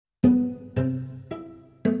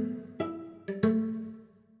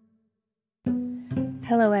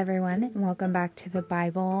Hello, everyone, and welcome back to the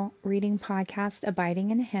Bible reading podcast,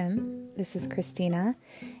 Abiding in Him. This is Christina,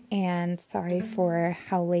 and sorry for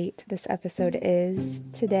how late this episode is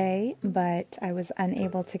today, but I was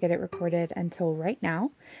unable to get it recorded until right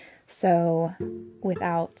now. So,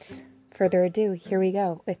 without further ado, here we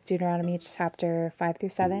go with Deuteronomy chapter 5 through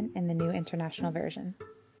 7 in the New International Version.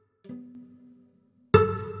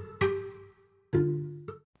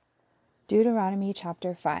 Deuteronomy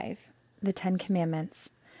chapter 5. The Ten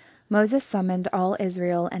Commandments. Moses summoned all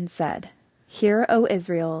Israel and said, "Hear, O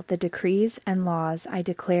Israel, the decrees and laws I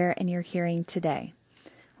declare in your hearing today.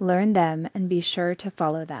 Learn them and be sure to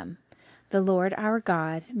follow them. The Lord our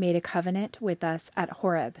God made a covenant with us at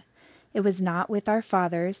Horeb. It was not with our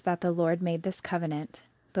fathers that the Lord made this covenant,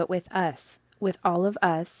 but with us, with all of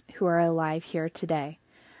us who are alive here today.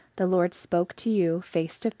 The Lord spoke to you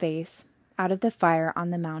face to face out of the fire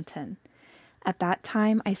on the mountain. At that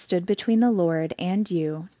time I stood between the Lord and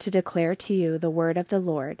you to declare to you the word of the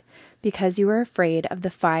Lord, because you were afraid of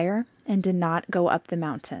the fire and did not go up the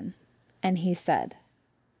mountain." And he said,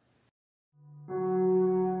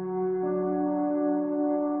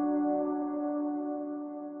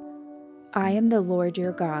 "I am the Lord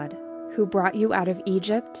your God, who brought you out of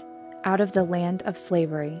Egypt, out of the land of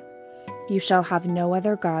slavery. You shall have no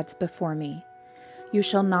other gods before me. You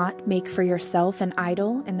shall not make for yourself an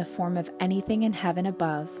idol in the form of anything in heaven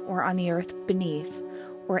above, or on the earth beneath,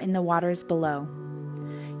 or in the waters below.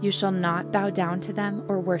 You shall not bow down to them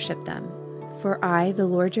or worship them. For I, the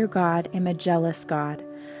Lord your God, am a jealous God,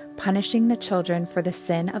 punishing the children for the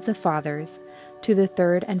sin of the fathers, to the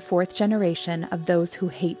third and fourth generation of those who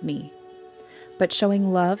hate me, but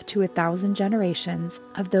showing love to 1,000 generations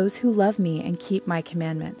of those who love me and keep my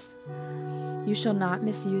commandments. You shall not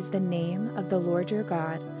misuse the name of the Lord your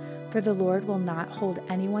God, for the Lord will not hold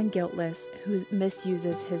anyone guiltless who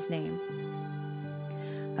misuses his name.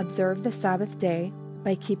 Observe the Sabbath day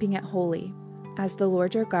by keeping it holy, as the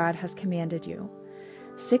Lord your God has commanded you.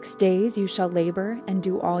 6 days you shall labor and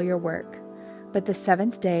do all your work, but the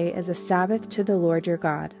seventh day is a Sabbath to the Lord your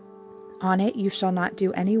God. On it you shall not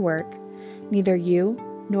do any work, neither you,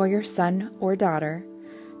 nor your son or daughter,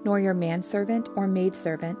 nor your manservant or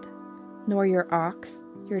maidservant, nor your ox,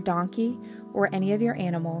 your donkey, or any of your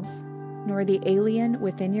animals, nor the alien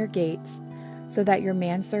within your gates, so that your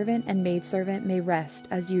manservant and maidservant may rest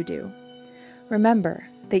as you do. Remember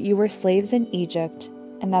that you were slaves in Egypt,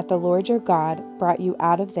 and that the Lord your God brought you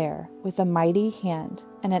out of there with a mighty hand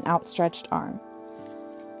and an outstretched arm.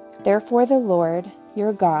 Therefore the Lord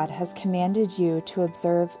your God has commanded you to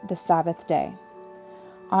observe the Sabbath day.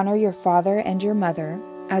 Honor your father and your mother,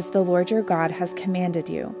 as the Lord your God has commanded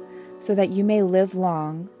you, so that you may live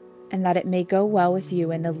long, and that it may go well with you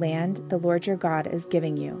in the land the Lord your God is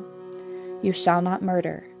giving you. You shall not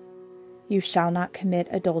murder. You shall not commit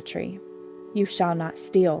adultery. You shall not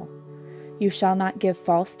steal. You shall not give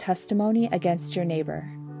false testimony against your neighbor.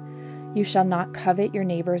 You shall not covet your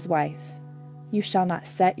neighbor's wife. You shall not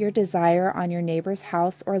set your desire on your neighbor's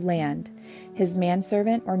house or land, his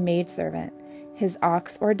manservant or maidservant, his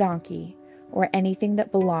ox or donkey, or anything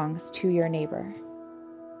that belongs to your neighbor."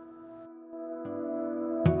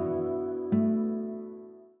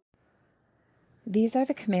 These are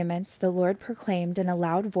the commandments the Lord proclaimed in a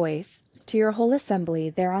loud voice to your whole assembly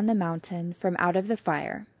there on the mountain from out of the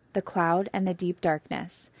fire, the cloud, and the deep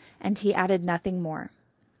darkness, and he added nothing more.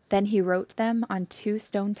 Then he wrote them on 2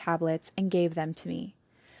 stone tablets and gave them to me.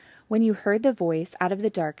 When you heard the voice out of the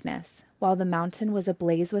darkness, while the mountain was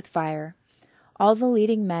ablaze with fire, all the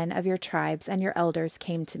leading men of your tribes and your elders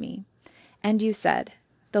came to me. And you said,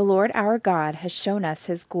 "The Lord our God has shown us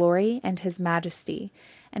his glory and his majesty,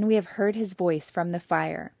 and we have heard his voice from the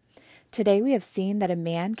fire. Today we have seen that a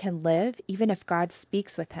man can live even if God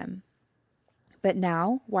speaks with him. But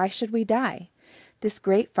now, why should we die? This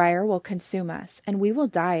great fire will consume us, and we will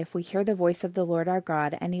die if we hear the voice of the Lord our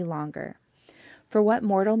God any longer. For what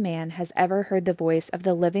mortal man has ever heard the voice of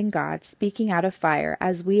the living God speaking out of fire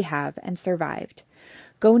as we have and survived?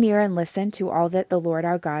 Go near and listen to all that the Lord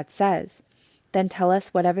our God says. Then tell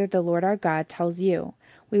us whatever the Lord our God tells you.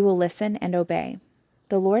 We will listen and obey.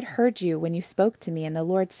 The Lord heard you when you spoke to me, and the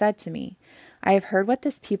Lord said to me, I have heard what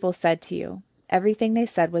this people said to you. Everything they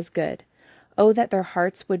said was good. Oh, that their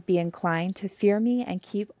hearts would be inclined to fear me and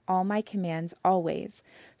keep all my commands always,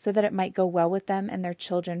 so that it might go well with them and their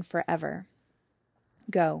children forever.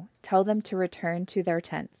 Go, tell them to return to their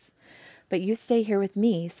tents. But you stay here with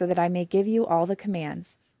me, so that I may give you all the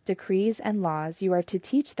commands, decrees, and laws you are to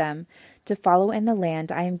teach them to follow in the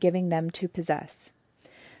land I am giving them to possess.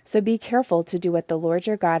 So be careful to do what the Lord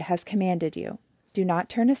your God has commanded you. Do not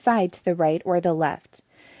turn aside to the right or the left.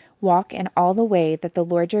 Walk in all the way that the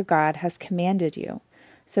Lord your God has commanded you,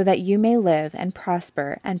 so that you may live and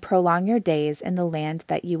prosper and prolong your days in the land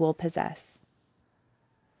that you will possess.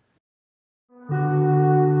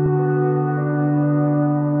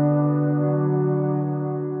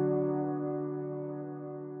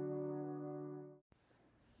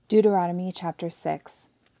 Deuteronomy chapter 6.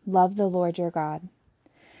 Love the Lord your God.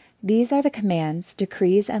 These are the commands,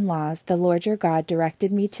 decrees, and laws the Lord your God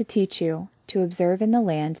directed me to teach you, to observe in the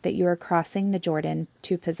land that you are crossing the Jordan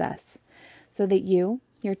to possess, so that you,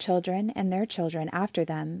 your children, and their children after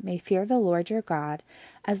them may fear the Lord your God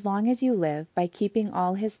as long as you live by keeping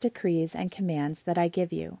all his decrees and commands that I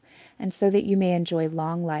give you, and so that you may enjoy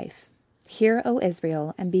long life. Hear, O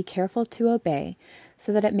Israel, and be careful to obey,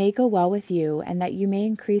 so that it may go well with you, and that you may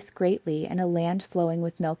increase greatly in a land flowing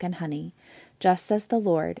with milk and honey, just as the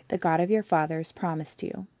Lord, the God of your fathers, promised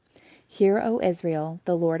you. Hear, O Israel,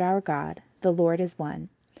 the Lord our God, the Lord is one.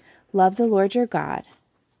 Love the Lord your God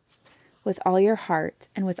with all your heart,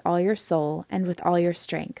 and with all your soul, and with all your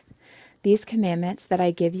strength. These commandments that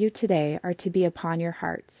I give you today are to be upon your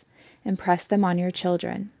hearts. Impress them on your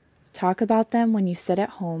children. Talk about them when you sit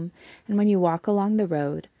at home, and when you walk along the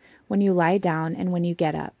road, when you lie down, and when you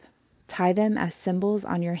get up. Tie them as symbols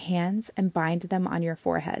on your hands, and bind them on your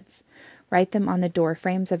foreheads. Write them on the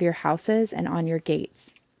doorframes of your houses and on your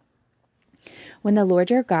gates. When the Lord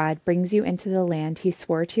your God brings you into the land he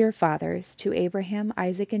swore to your fathers, to Abraham,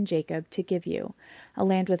 Isaac, and Jacob, to give you, a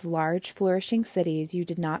land with large, flourishing cities you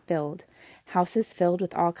did not build, houses filled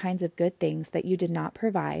with all kinds of good things that you did not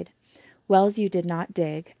provide, wells you did not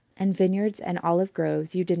dig, and vineyards and olive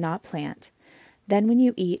groves you did not plant, then when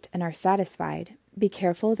you eat and are satisfied, be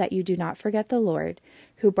careful that you do not forget the Lord,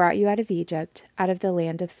 who brought you out of Egypt, out of the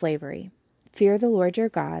land of slavery. Fear the Lord your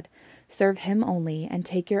God, serve him only, and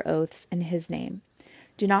take your oaths in his name.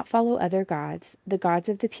 Do not follow other gods, the gods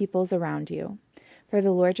of the peoples around you. For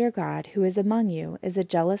the Lord your God, who is among you, is a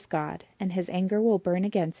jealous God, and his anger will burn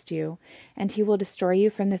against you, and he will destroy you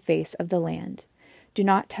from the face of the land. Do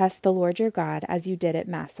not test the Lord your God as you did at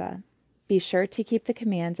Massah. Be sure to keep the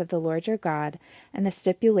commands of the Lord your God and the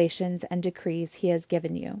stipulations and decrees he has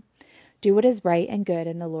given you. Do what is right and good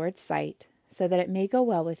in the Lord's sight, so that it may go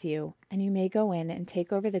well with you, and you may go in and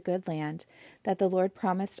take over the good land that the Lord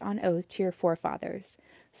promised on oath to your forefathers,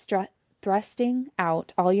 thrusting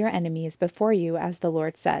out all your enemies before you, as the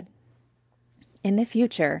Lord said. In the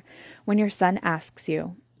future, when your son asks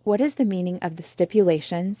you, "What is the meaning of the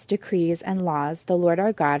stipulations, decrees, and laws the Lord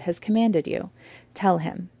our God has commanded you?" tell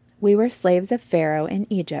him, "We were slaves of Pharaoh in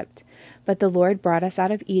Egypt, but the Lord brought us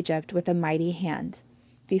out of Egypt with a mighty hand.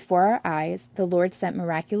 Before our eyes, the Lord sent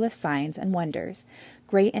miraculous signs and wonders,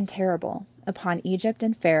 great and terrible, upon Egypt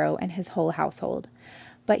and Pharaoh and his whole household.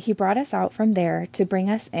 But he brought us out from there to bring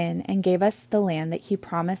us in and gave us the land that he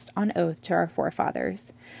promised on oath to our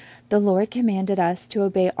forefathers. The Lord commanded us to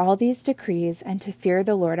obey all these decrees and to fear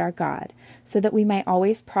the Lord our God, so that we might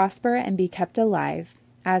always prosper and be kept alive,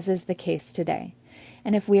 as is the case today.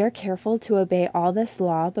 And if we are careful to obey all this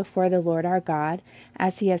law before the Lord our God,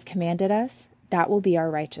 as he has commanded us, that will be our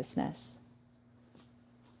righteousness."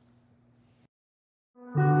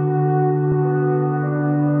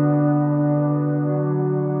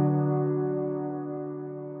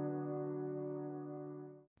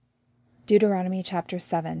 Deuteronomy chapter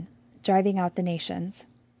 7. Driving out the nations.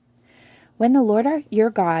 When the Lord your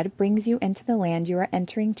God brings you into the land you are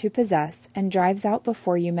entering to possess, and drives out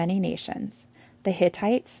before you many nations, the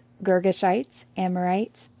Hittites, Girgashites,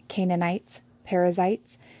 Amorites, Canaanites,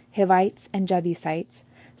 Perizzites, Hivites, and Jebusites,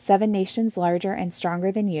 7 nations larger and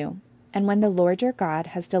stronger than you, and when the Lord your God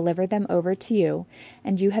has delivered them over to you,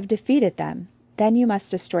 and you have defeated them, then you must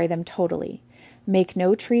destroy them totally. Make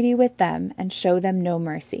no treaty with them, and show them no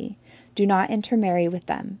mercy. Do not intermarry with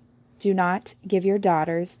them. Do not give your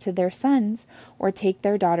daughters to their sons, or take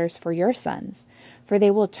their daughters for your sons, for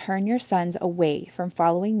they will turn your sons away from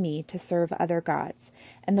following me to serve other gods,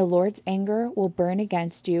 and the Lord's anger will burn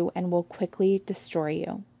against you and will quickly destroy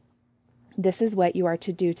you. This is what you are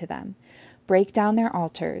to do to them. Break down their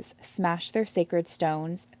altars, smash their sacred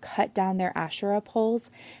stones, cut down their Asherah poles,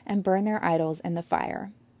 and burn their idols in the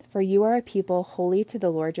fire. For you are a people holy to the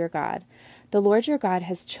Lord your God. The Lord your God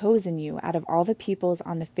has chosen you out of all the peoples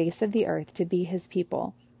on the face of the earth to be his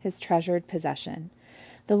people, his treasured possession.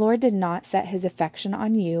 The Lord did not set his affection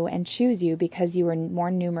on you and choose you because you were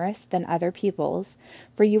more numerous than other peoples,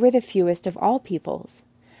 for you were the fewest of all peoples.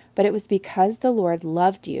 But it was because the Lord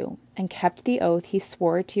loved you and kept the oath he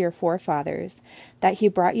swore to your forefathers, that he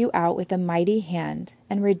brought you out with a mighty hand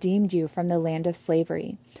and redeemed you from the land of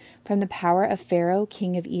slavery, from the power of Pharaoh,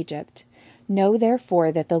 king of Egypt. Know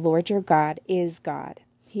therefore that the Lord your God is God.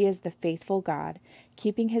 He is the faithful God,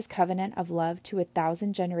 keeping his covenant of love to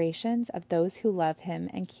 1,000 generations of those who love him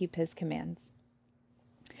and keep his commands.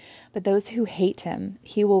 But those who hate him,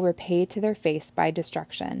 he will repay to their face by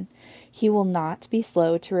destruction. He will not be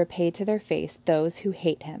slow to repay to their face those who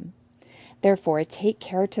hate him. Therefore, take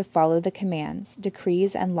care to follow the commands,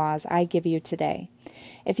 decrees, and laws I give you today.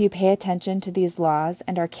 If you pay attention to these laws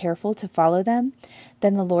and are careful to follow them,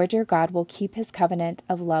 then the Lord your God will keep his covenant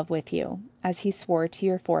of love with you, as he swore to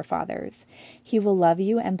your forefathers. He will love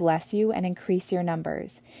you and bless you and increase your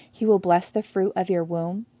numbers. He will bless the fruit of your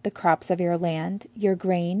womb, the crops of your land, your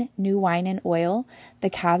grain, new wine and oil, the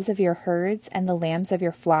calves of your herds, and the lambs of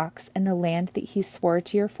your flocks, in the land that he swore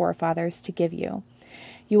to your forefathers to give you.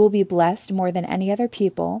 You will be blessed more than any other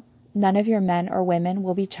people. None of your men or women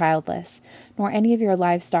will be childless, nor any of your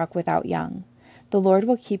livestock without young. The Lord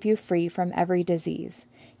will keep you free from every disease.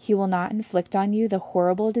 He will not inflict on you the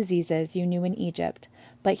horrible diseases you knew in Egypt,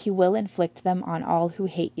 but he will inflict them on all who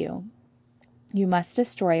hate you. You must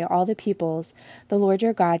destroy all the peoples the Lord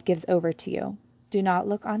your God gives over to you. Do not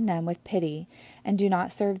look on them with pity, and do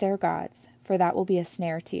not serve their gods, for that will be a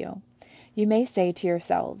snare to you. You may say to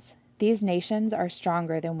yourselves, "These nations are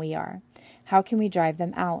stronger than we are. How can we drive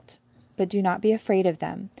them out?" But do not be afraid of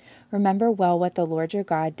them. Remember well what the Lord your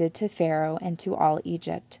God did to Pharaoh and to all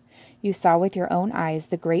Egypt. You saw with your own eyes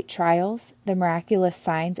the great trials, the miraculous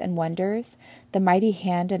signs and wonders, the mighty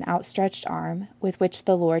hand and outstretched arm with which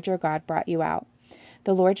the Lord your God brought you out.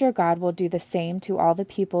 The Lord your God will do the same to all the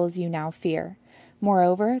peoples you now fear.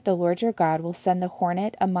 Moreover, the Lord your God will send the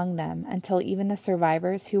hornet among them until even the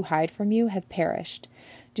survivors who hide from you have perished.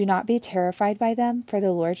 Do not be terrified by them, for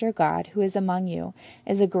the Lord your God, who is among you,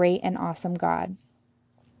 is a great and awesome God.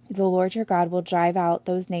 The Lord your God will drive out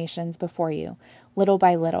those nations before you, little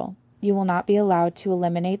by little. You will not be allowed to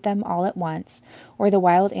eliminate them all at once, or the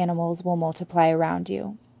wild animals will multiply around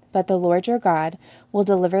you. But the Lord your God will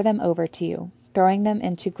deliver them over to you, throwing them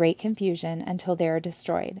into great confusion until they are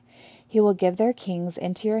destroyed. He will give their kings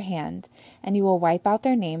into your hand, and you will wipe out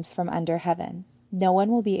their names from under heaven. No one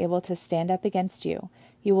will be able to stand up against you.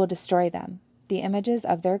 You will destroy them. The images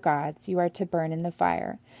of their gods you are to burn in the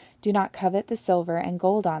fire. Do not covet the silver and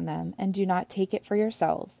gold on them, and do not take it for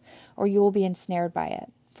yourselves, or you will be ensnared by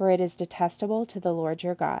it, for it is detestable to the Lord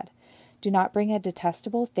your God. Do not bring a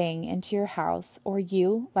detestable thing into your house, or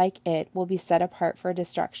you, like it, will be set apart for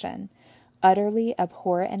destruction. Utterly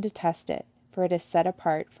abhor and detest it, for it is set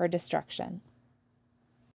apart for destruction.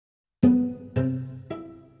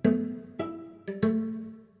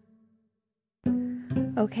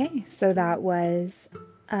 Okay, so that was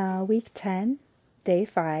week 10, day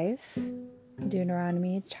 5,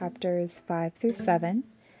 Deuteronomy chapters 5 through 7.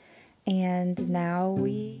 And now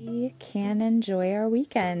we can enjoy our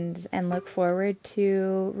weekend and look forward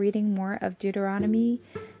to reading more of Deuteronomy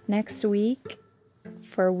next week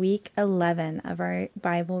for week 11 of our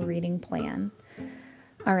Bible reading plan.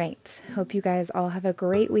 All right, hope you guys all have a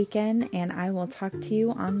great weekend, and I will talk to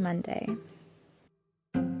you on Monday.